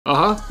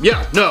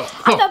Yeah, no.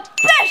 I'm the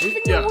best in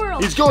the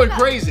world. He's going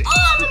crazy.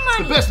 All the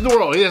money. The best in the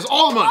world. He has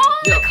all the money. All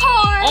the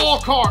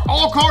cars.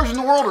 All cars in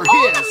the world are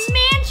all his. The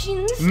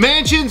mansions.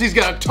 Mansions, he's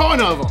got a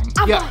ton of them.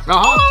 All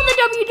the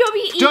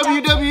WWE belts.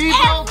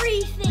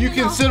 Everything. You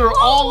consider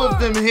all of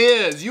them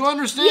his. You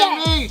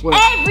understand me? Wait,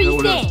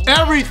 everything.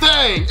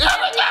 Everything.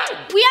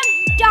 We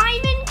have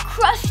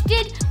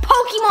diamond-crusted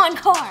Pokemon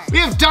cards. We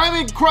have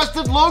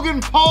diamond-crusted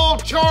Logan Paul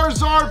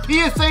Charizard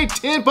PSA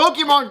 10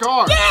 Pokemon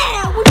cards.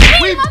 Yeah, we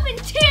beat him up and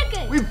took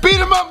it. We beat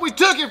him up, we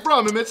took it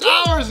from him. It's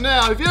ours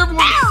now. If you ever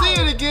want to see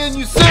it again,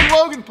 you send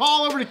Logan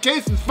Paul over to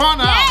Cayson's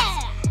Funhouse.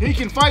 Yeah. He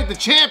can fight the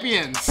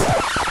champions.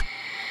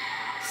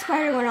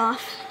 Spider went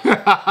off. This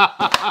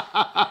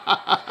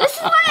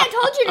is why I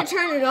told you to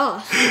turn it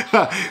off.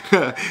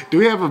 Do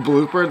we have a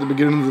blooper at the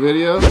beginning of the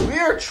video? We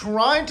are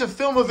trying to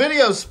film a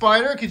video,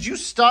 Spider. Could you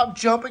stop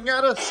jumping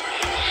at us?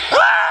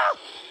 Ah!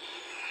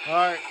 All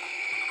right.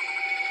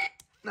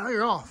 Now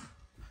you're off.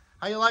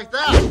 How you like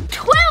that? 12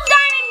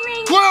 diamond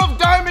rings. 12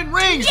 diamond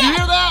rings. You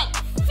hear that?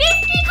 50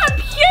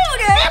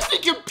 computers. 50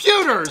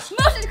 computers.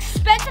 Most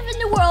expensive in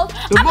the world.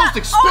 The most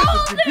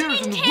expensive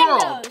computers in the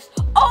world.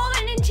 All the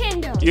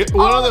Nintendos. Yeah,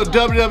 one of the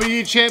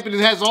WWE champions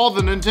has all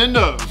the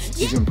Nintendos.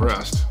 He's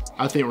impressed.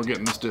 I think we're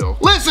getting this deal.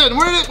 Listen,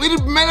 we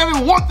may not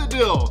even want the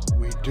deal.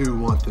 We do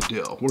want the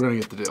deal. We're gonna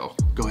get the deal.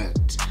 Go ahead.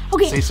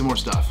 Okay. Say some more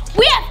stuff.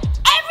 We have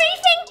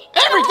everything.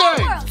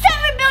 Everything.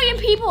 7 billion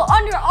people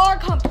under our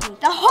company.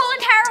 The whole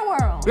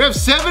entire world. We have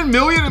 7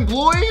 million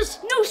employees?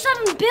 No,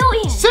 7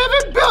 billion.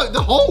 7 billion.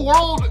 The whole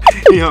world.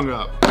 He hung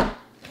up.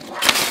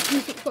 You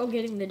think we're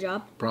getting the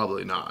job?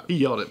 Probably not. He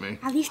yelled at me.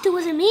 At least it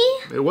wasn't me.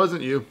 It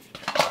wasn't you.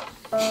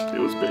 It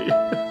was me.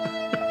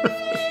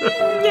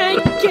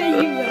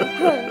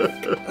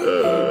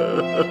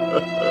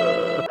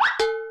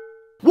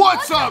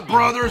 What's up,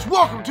 brothers?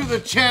 Welcome to the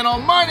channel.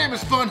 My name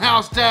is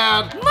Funhouse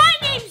Dad. My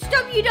name's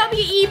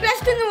WWE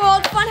Best in the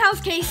World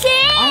Funhouse Cayson.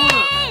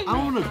 I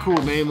want a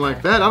cool name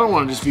like that. I don't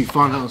want to just be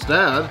Funhouse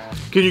Dad.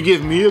 Can you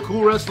give me a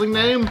cool wrestling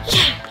name?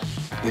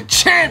 The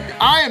champion.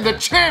 I am the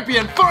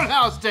champion,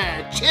 Funhouse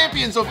Dad.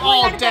 Champions of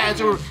all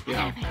dads.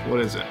 Yeah. What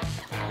is it?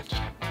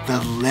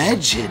 The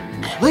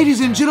legend.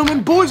 Ladies and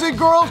gentlemen, boys and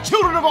girls,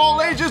 children of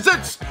all ages,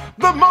 it's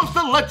the most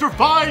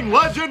electrifying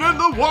legend in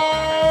the world!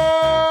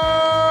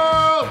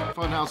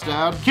 Funhouse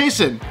Dad.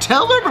 Cayson,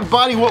 tell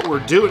everybody what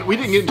we're doing. We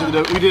did not get into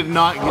the WWE,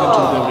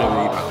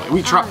 by the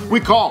way. We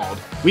called.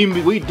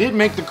 We did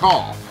make the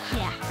call.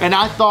 Yeah. And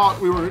I thought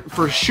we were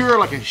for sure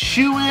like a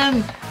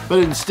shoe-in, but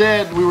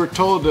instead we were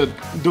told to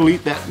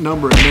delete that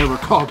number and never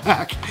call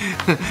back.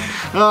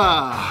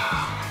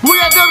 We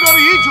got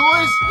WWE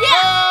toys!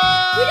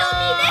 Yeah! We don't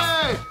need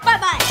this!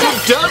 Bye-bye!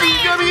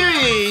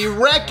 WWE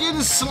Wrekkin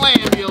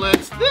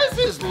Slambulance. This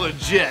is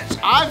legit.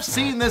 I've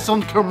seen this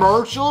on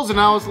commercials and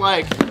I was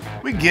like,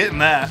 we getting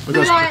that.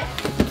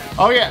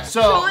 Oh yeah,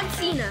 so John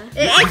Cena.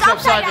 It's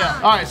upside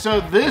down. Alright,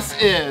 so this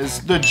is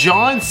the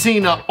John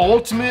Cena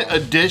Ultimate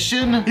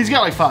Edition. He's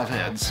got like 5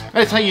 heads.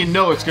 That's how you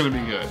know it's gonna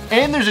be good.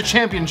 And there's a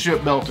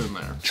championship belt in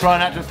there. Try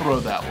not to throw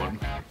that one.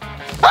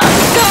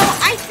 So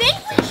I think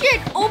we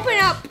should open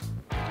up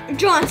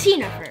John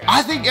Cena first.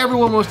 I think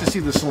everyone wants to see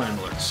the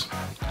Slambulance.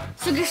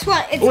 So guess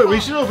what? It's wait, we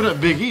should open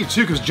up Big E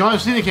too, because John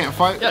Cena can't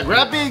fight. Yeah,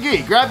 grab Big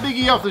E. Grab Big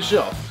E off the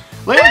shelf.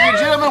 Ladies and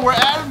gentlemen, we're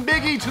adding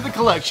Big E to the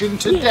collection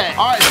today.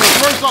 All right, so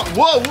first off,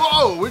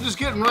 whoa, we're just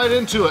getting right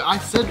into it. I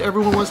said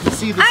everyone wants to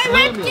see the Slambulance.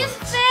 I ripped his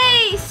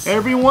face.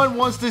 Everyone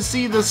wants to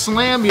see the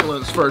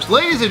Slambulance first.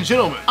 Ladies and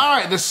gentlemen, all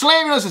right, the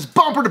Slambulance is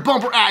bumper to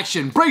bumper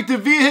action. Break the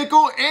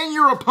vehicle and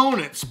your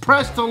opponents.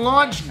 Press to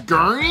launch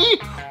gurney.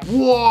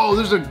 Whoa,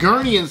 there's a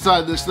gurney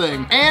inside this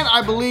thing. And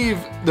I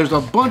believe there's a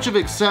bunch of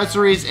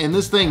accessories and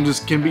this thing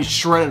just can be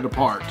shredded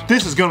apart.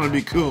 This is gonna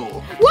be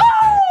cool. Woo!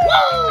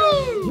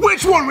 Woo!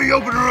 Which one we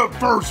open her up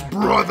first,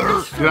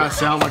 brother? Did I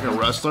sound like a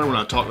wrestler when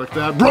I talk like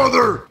that?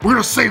 Brother, we're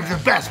gonna save the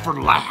best for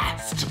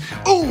last.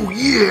 Oh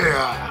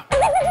yeah!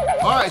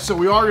 All right, so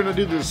we are gonna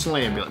do the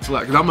Slambulance.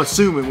 Because I'm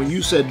assuming when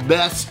you said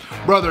best,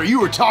 brother, you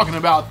were talking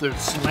about the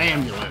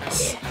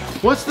Slambulance.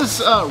 What's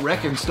this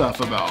Wrekkin stuff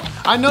about?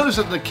 I noticed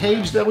that the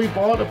cage that we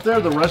bought up there,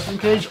 the wrestling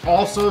cage,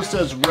 also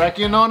says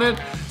Wrekkin on it.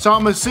 So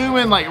I'm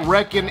assuming like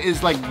Wrekkin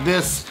is like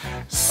this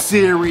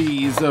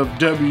series of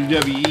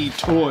WWE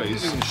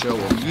toys. You didn't show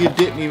them. You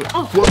didn't even.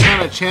 Oh, what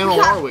kind of channel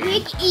are we?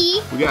 Big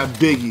E. We got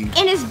Big E.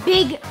 And his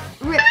big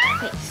ripped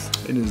face.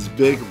 In his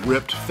big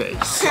ripped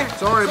face.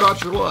 Sorry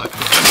about your luck.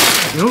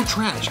 No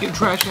trash. Get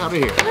trash out of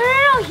here.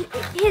 No.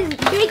 His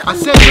big. I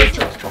said no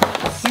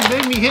trash. You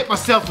made me hit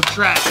myself with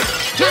trash.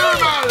 Tear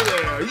him out of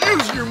there.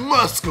 Use your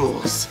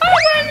muscles.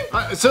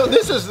 So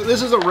this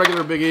is a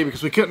regular Big E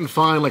because we couldn't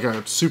find like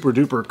a super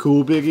duper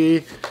cool Big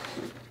E.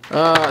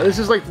 This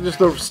is like just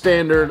the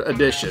standard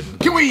edition.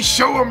 Can we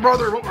show him,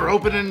 brother, what we're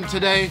opening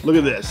today? Look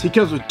at this. He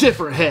comes with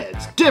different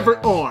heads,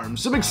 different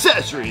arms, some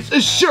accessories, a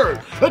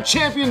shirt, a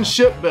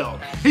championship belt.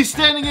 He's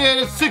standing in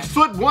at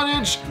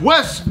 6'1"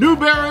 West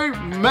Newbury,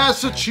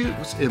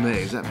 Massachusetts. What's MA?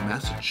 Is that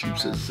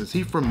Massachusetts? Is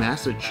he from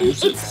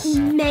Massachusetts? It's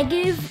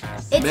negative.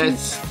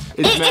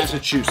 It's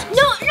Massachusetts.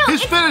 No.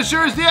 His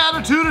finisher is the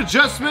attitude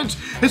adjustment.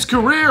 His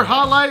career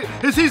highlight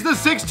is he's the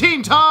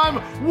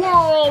 16-time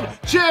world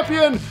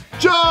champion,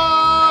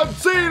 John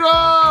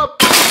Cena.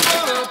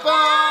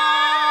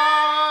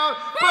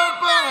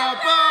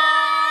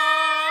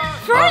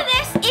 For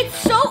this, it's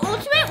so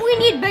ultimate, we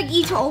need Big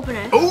E to open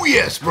it. Oh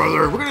yes,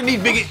 brother. We're gonna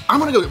need Big E. I'm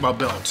gonna go get my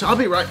belt. I'll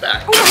be right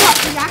back. Oh my god,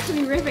 he's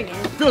actually ripping it.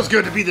 Feels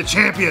good to be the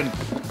champion.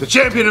 The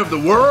champion of the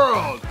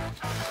world.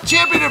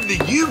 Champion of the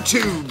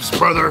YouTubes,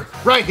 brother.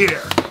 Right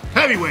here.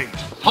 Heavyweight.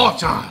 All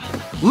time.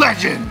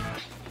 Legend.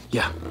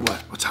 Yeah,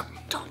 what? What's up?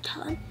 Don't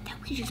tell him that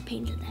we just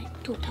painted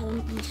that. Don't tell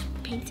him we just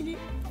painted it.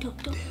 Don't.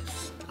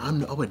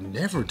 I would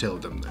never tell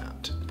them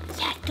that.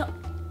 Yeah, don't.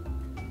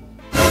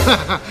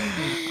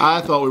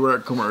 I thought we were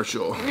at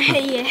commercial.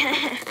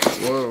 Yeah.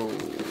 Whoa.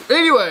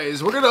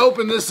 Anyways, we're gonna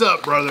open this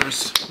up,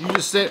 brothers. You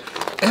just said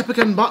epic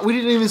unbox. We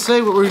didn't even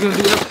say what we were gonna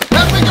do.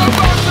 Epic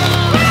unboxing!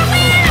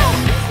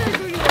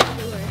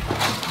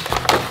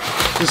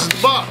 This is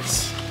the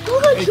box.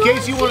 In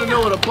case you want to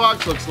know what a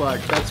box looks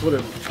like, that's what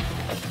it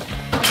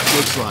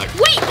looks like.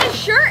 Wait, the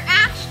shirt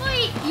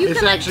actually,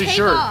 It's actually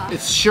shirt. Off.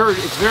 It's shirt.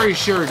 It's very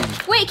shirty.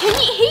 Wait, can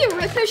he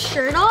rip his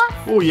shirt off?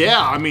 Oh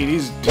yeah, I mean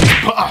he's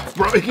buff,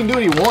 bro. He can do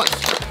what he wants.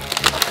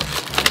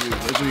 Dude,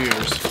 those are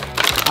yours.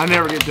 I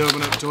never get to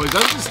open up toys.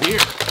 I'm just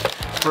here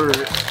for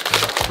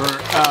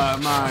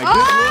my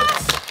good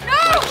looks,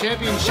 my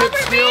championship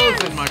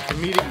skills, and my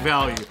comedic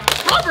value.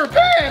 Rubber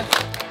pants.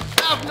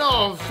 Have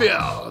no fear.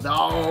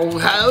 Thou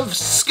have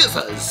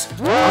skizzers.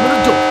 I'm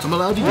an adult. I'm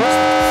allowed to use this,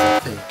 I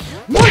think.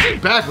 Why is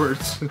it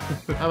backwards?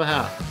 How about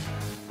half?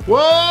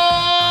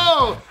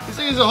 Whoa! He's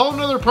like he's a whole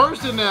nother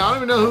person now. I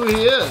don't even know who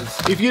he is.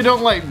 If you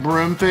don't like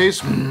broom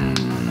face,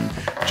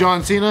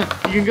 John Cena,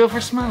 you can go for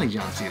smiley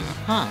John Cena.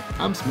 Hi,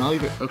 I'm smiley.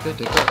 Okay,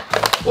 take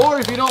that. Or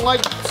if you don't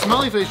like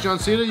smiley face John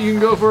Cena, you can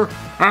go for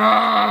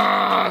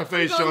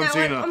face John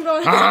Cena.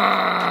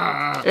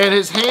 And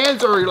his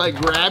hands are like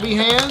grabby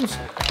hands,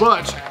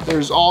 but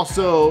there's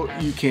also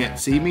you can't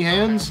see me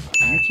hands.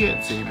 You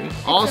can't see me.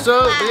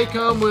 Also, they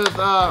come with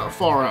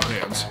far out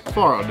hands.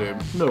 Far out, dude.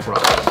 No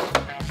problem.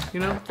 You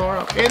know, far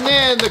out. And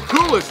then the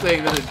coolest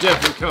thing that it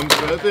definitely comes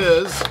with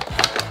is,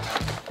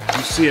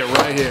 you see it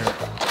right here.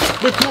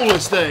 The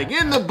coolest thing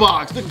in the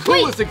box, the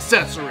coolest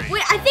accessory.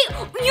 Wait, I think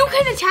you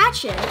can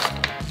attach it.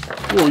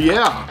 Well,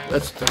 yeah.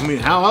 I mean,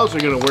 how else are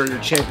you gonna wear your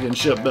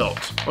championship belt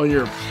on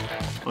your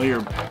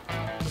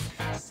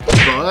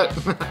butt?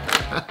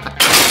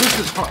 This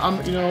is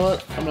hard. You know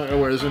what? I'm not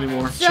gonna wear this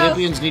anymore. So,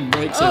 champions need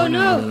breaks every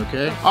now and then,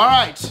 okay? All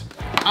right.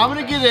 I'm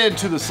gonna get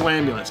into the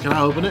Slambulance. Can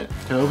I open it?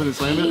 Can I open the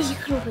Slambulance? You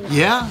can open it.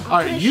 Yeah? All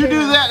right, you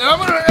do that, and I'm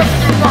gonna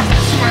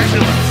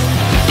Slambulance.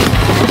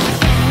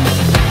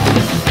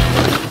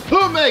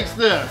 Who makes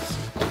this?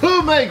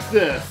 Who makes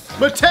this?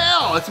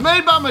 Mattel. It's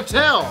made by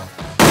Mattel.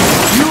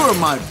 You are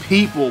my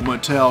people,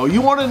 Mattel.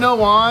 You want to know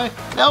why?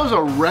 That was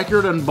a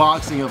record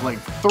unboxing of like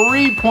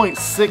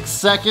 3.6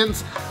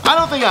 seconds. I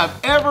don't think I've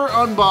ever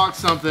unboxed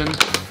something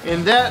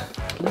in that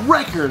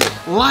record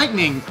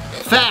lightning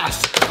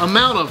fast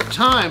amount of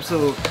time.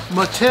 So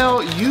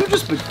Mattel, you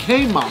just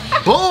became my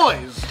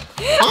boys.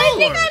 I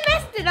think I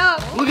messed it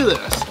up. Look at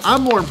this.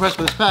 I'm more impressed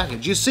with this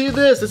package. You see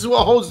this? This is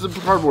what holds the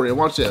cardboard in.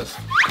 Watch this.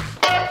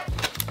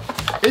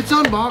 It's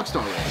unboxed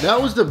already.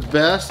 That was the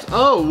best.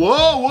 Oh,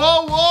 whoa,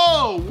 whoa,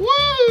 whoa.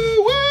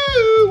 Woo,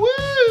 woo,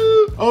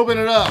 woo. Open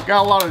it up.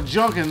 Got a lot of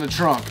junk in the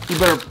trunk. You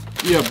better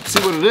see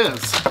what it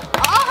is.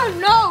 Oh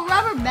no,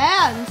 rubber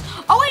bands.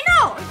 Oh wait,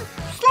 no.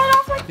 Slide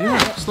off like that.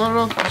 Yeah, slide it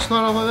off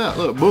like that.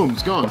 Look, boom,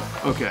 it's gone.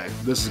 Okay,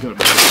 this is gonna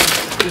be.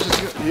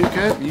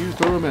 Okay, you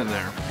threw him in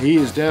there. He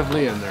is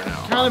definitely in there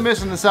now. Kind of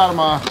missing this out of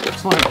my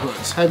slam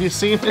puts. Have you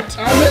seen it?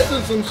 I'm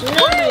missing some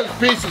Slambulance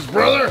pieces,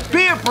 brother.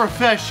 Be a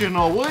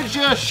professional, would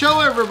you? Show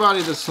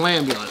everybody the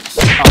Slambulance.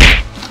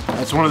 Oh,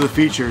 that's one of the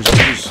features.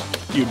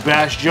 You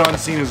bash John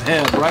Cena's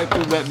head right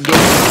through that door.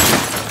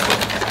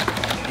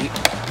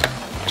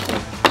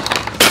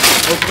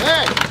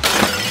 Okay.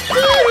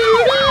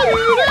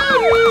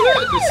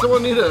 Does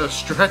someone need a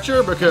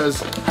stretcher?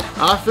 Because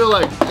I feel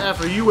like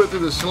after you went through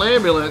the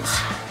Slambulance,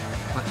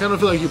 I kind of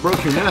feel like you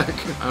broke your neck.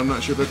 I'm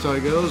not sure if that's how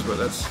it goes, but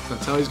that's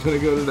how he's gonna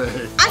go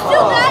today. I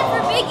feel bad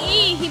for Big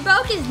E. He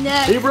broke his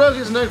neck. He broke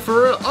his neck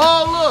for real.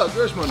 Oh look,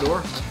 there's my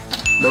door.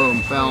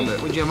 Boom, found it.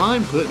 Would you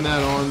mind putting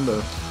that on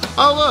the?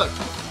 Oh look,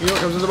 you know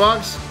what comes in the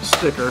box?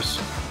 Stickers.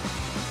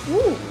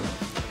 Ooh.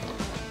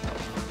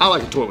 I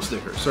like a toy with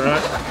stickers. All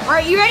right. All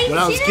right, you ready When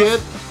I was a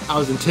kid, I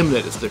was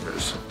intimidated of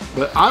stickers,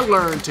 but I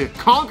learned to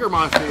conquer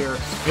my fear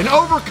and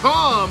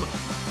overcome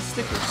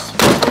stickers.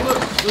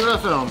 Oh, look what I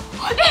found.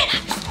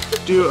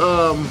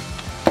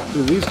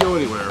 Do these go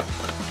anywhere?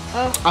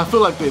 I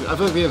feel like the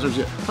answer is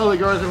yes. Oh, the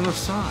guards are on the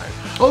side.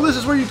 Oh, this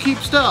is where you keep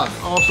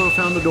stuff. Also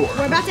found the door.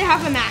 We're about to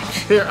have a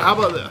match. Here, how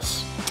about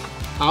this?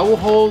 I will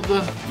hold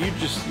the,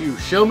 you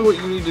show me what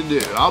you need to do.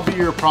 I'll be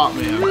your prop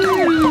man. Alright,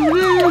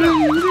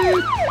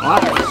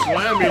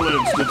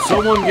 Slambulance. Did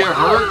someone get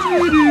hurt?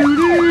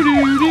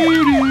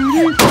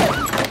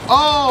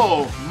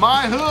 Oh,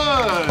 my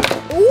hood.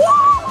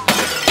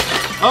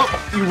 Oh,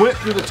 you went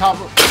through the top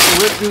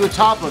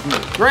of me.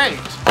 Great.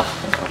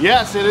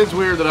 Yes, it is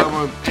weird that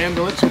I'm an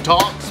ambulance who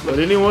talks, but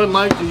anyone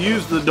like to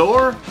use the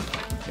door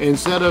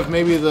instead of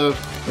maybe the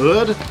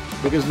hood?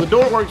 Because the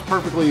door works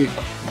perfectly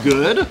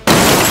good.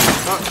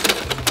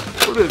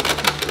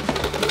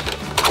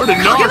 Where did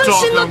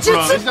Naruto come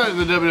from? He's not in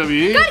the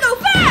WWE. Gotta go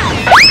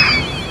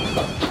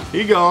fast!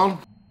 He gone.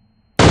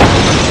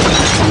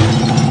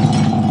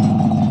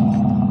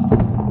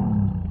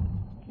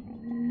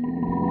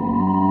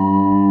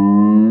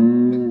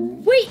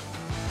 Wait!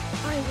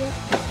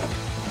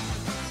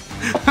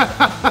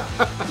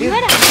 You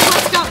gotta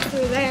bust out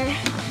through there.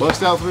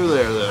 Bust out through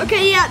there then.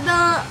 Okay, yeah,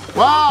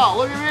 Wow,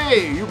 look at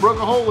me! You broke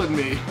a hole in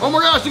me. Oh my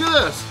gosh, look at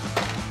this!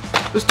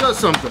 This does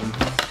something.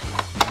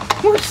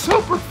 We're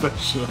so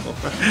professional.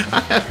 I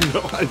have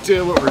no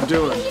idea what we're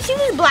doing. You see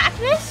this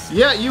blackness?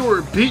 Yeah, you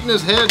were beating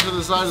his head to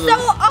the side of the... So,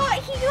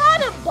 he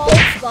got a bald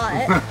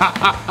spot.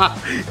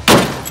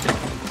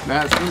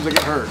 That seems like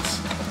it hurts.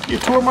 You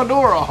tore my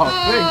door off.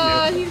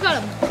 Thank you. He's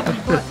got a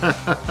butt.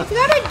 He's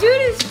gotta do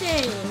this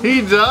thing.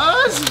 He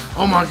does?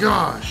 Oh my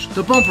gosh.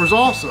 The bumper's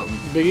awesome.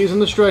 Big E's in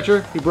the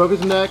stretcher. He broke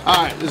his neck. All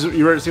right,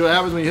 you ready to see what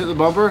happens when you hit the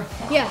bumper?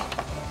 Yeah.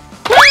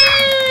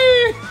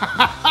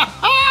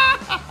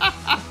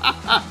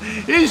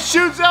 He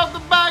shoots out the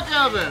back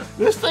of it.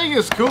 This thing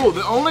is cool.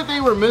 The only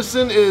thing we're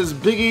missing is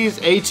Big E's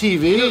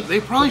ATV.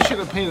 They probably should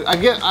have painted. I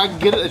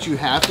get it that you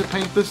have to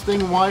paint this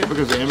thing white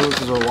because the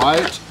ambulances are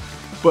white,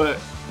 but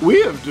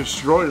we have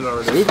destroyed it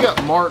already. We've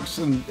got marks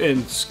and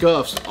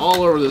scuffs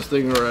all over this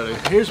thing already.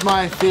 Here's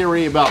my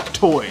theory about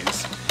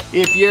toys.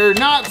 If you're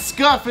not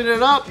scuffing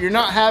it up, you're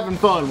not having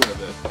fun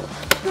with it,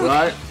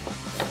 right?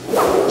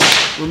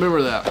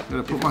 Remember that. I'm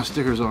gonna put my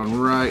stickers on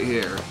right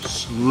here.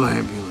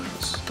 Slambulance.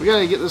 We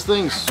gotta get this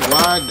thing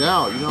swagged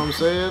out, you know what I'm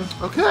saying?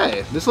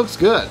 Okay, this looks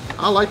good.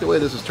 I like the way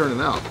this is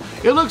turning out.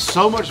 It looks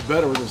so much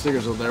better with the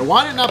stickers on there.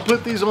 Why didn't I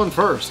put these on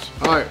first?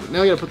 All right,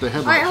 now we gotta put the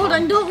headlights on. All right, hold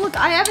on, don't look.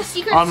 I have a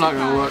secret I'm not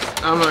gonna look.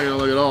 I'm not gonna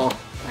look at all. All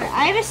right,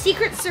 I have a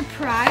secret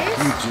surprise.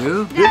 You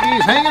do? Big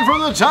E's hanging from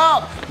the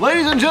top.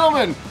 Ladies and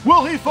gentlemen,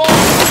 will he fall?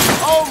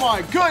 Oh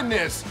my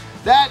goodness.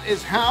 That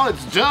is how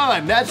it's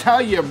done. That's how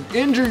you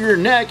injure your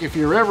neck if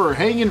you're ever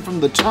hanging from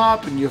the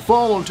top and you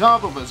fall on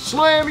top of a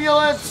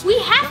Slambulance. We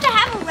have to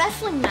have a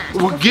wrestling match.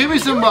 Well, give me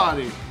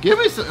somebody. Give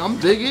me some. I'm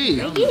Big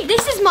E.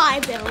 This is my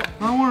belt.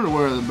 I wanted to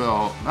wear the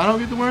belt. I don't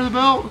get to wear the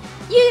belt?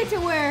 You get to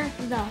wear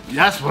the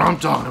That's what I'm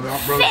talking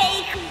about, bro.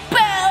 fake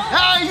belt.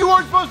 Hey, you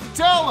weren't supposed to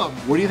tell him.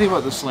 What do you think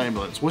about the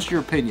Slambulance? What's your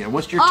opinion?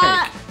 What's your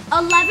take?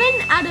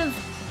 11 out of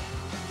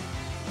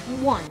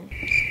 1.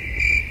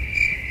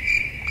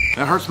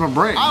 That hurts my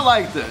brain. I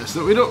like this.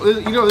 We don't.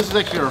 You know, this is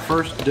actually our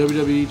first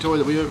WWE toy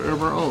that we've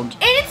ever owned.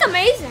 And it's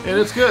amazing. And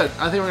it's good.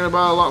 I think we're gonna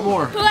buy a lot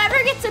more.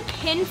 Whoever gets a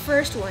pin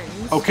first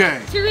wins. Okay.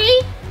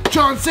 3,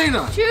 John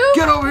Cena. 2.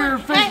 Get over here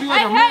and face me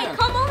like a man. Hey,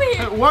 come over here.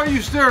 Hey, what are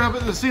you staring up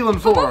at the ceiling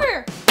for? Come over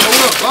here.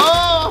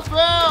 Oh,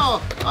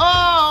 fell.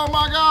 Oh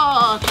my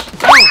gosh.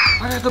 Oh,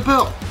 I got the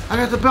belt. I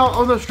got the belt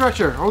on the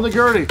stretcher, on the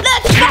gurney.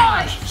 Let's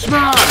smash.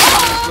 Smash.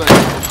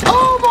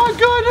 Oh my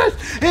goodness.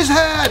 His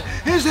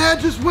head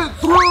just went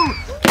through.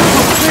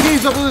 Big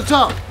E's up at the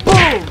top.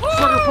 Boom!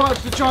 Sucker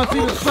punch to John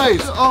Cena's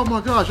face. Oh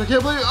my gosh, I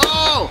can't believe it.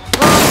 Oh!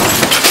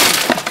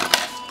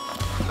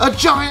 A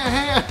giant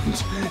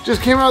hand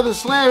just came out of the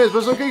slam, but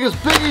it's okay because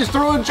Big E's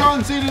throwing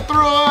John Cena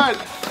through it.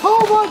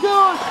 Oh my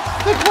gosh!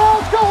 The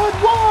crowd's going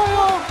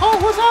wild! Oh,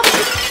 what's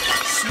happening?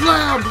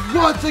 Slammed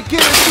once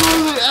again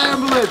through the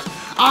ambulance.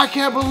 I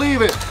can't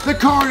believe it. The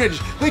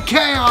carnage, the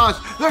chaos,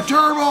 the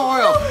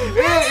turmoil.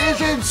 It is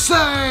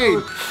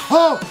insane.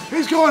 Oh,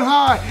 he's going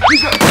high.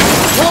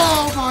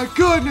 Oh my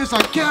goodness,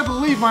 I can't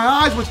believe my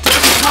eyes was taking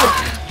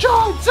place.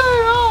 John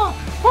Cena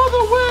for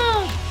the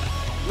win.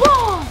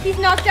 1. He's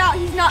knocked out.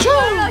 He's knocked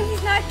out. No,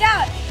 he's knocked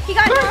out. He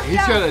got knocked out.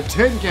 He's got a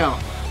 10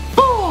 count.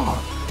 4,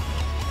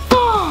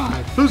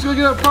 5. Who's gonna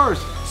get up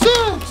first? 6,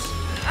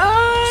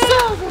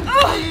 7.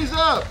 He's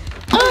up.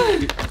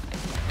 8.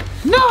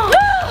 9.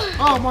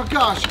 Oh my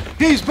gosh,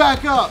 he's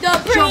back up.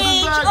 Jumping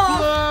back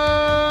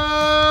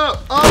flip.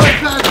 Oh,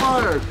 it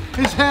backfired.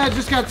 His head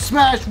just got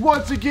smashed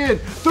once again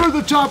through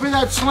the top of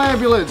that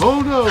Slambulance.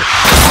 Oh no.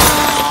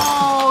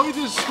 Oh, he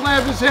just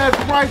slammed his head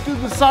right through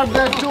the side of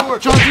that door.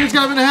 John Cena's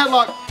got him in a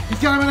headlock. He's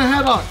got him in a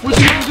headlock. What's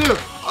he gonna do?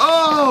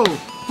 Oh,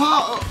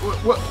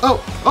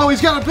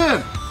 he's got a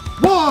pin.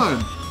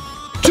 1,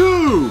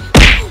 2, 3.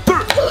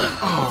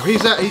 Oh, he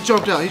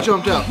jumped out. He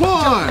jumped out.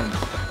 1,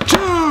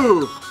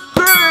 2, 3.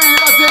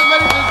 That's it,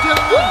 ladies and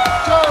gentlemen.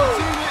 John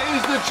Cena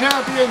is the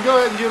champion. Go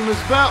ahead and give him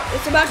his belt.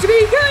 It's about to be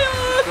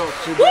chaos.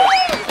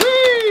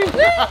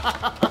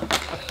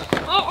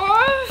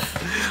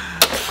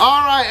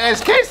 All right,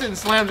 as Cayson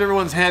slams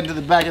everyone's head to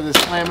the back of the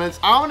Slambulance,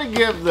 I'm gonna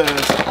give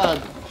this.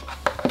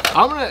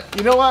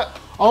 You know what?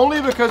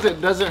 Only because it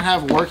doesn't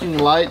have working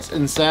lights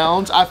and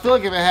sounds. I feel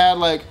like if it had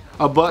like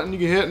a button you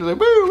can hit and it's like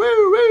woo woo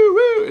woo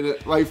woo, and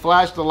it like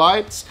flash the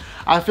lights,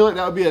 I feel like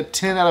that would be a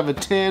 10 out of a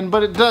 10,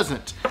 but it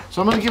doesn't.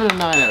 So I'm gonna give it a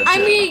 9 out of 10.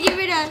 I'm gonna give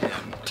it a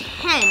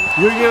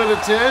 10. You're gonna give it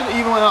a 10,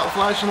 even without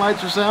flashing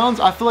lights or sounds?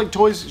 I feel like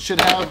toys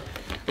should have.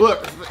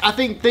 Look, I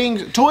think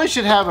toys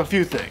should have a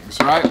few things,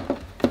 right?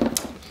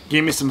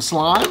 Give me some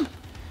slime,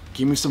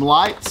 give me some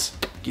lights,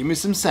 give me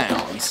some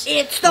sounds.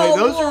 It's the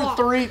those are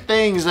 3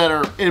 things that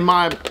are in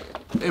my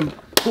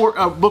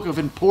book of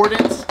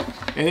importance,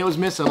 and it was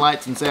missing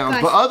lights and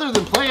sounds. But other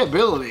than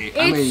playability,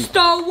 I mean,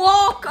 the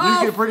walk of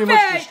you can pretty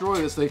much destroy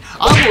this thing.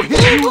 I will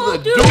hit you with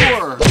a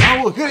door.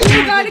 I will hit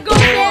you with a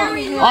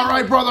door. All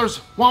right, brothers,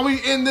 while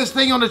we end this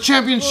thing on a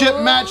championship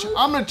match,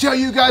 I'm going to tell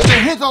you guys to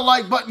hit the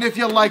like button if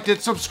you liked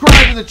it.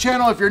 Subscribe to the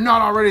channel if you're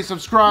not already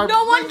subscribed.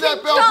 Ring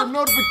that bell for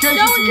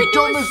notifications so you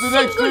don't miss the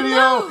next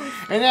video.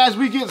 And as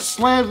we get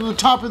slammed to the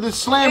top of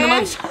this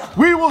Slambulance,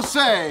 we will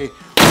say,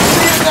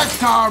 see you next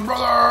time,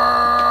 brother.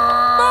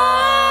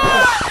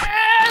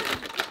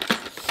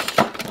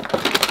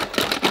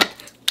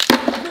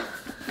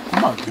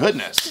 Oh my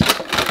goodness.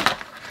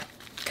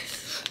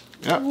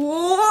 Yep.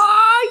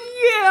 Oh,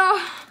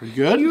 yeah. Pretty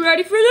good? You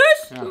ready for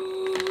this? Yeah.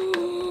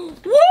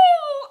 Woo!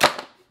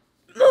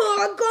 Oh,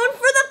 I'm going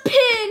for the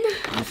pin.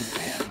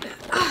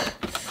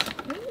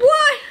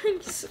 What?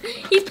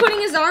 He's putting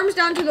his arms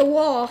down to the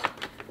wall.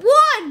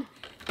 1,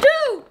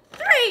 2,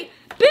 3.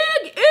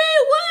 Big E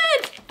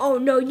wins. Oh,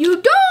 no,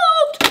 you don't.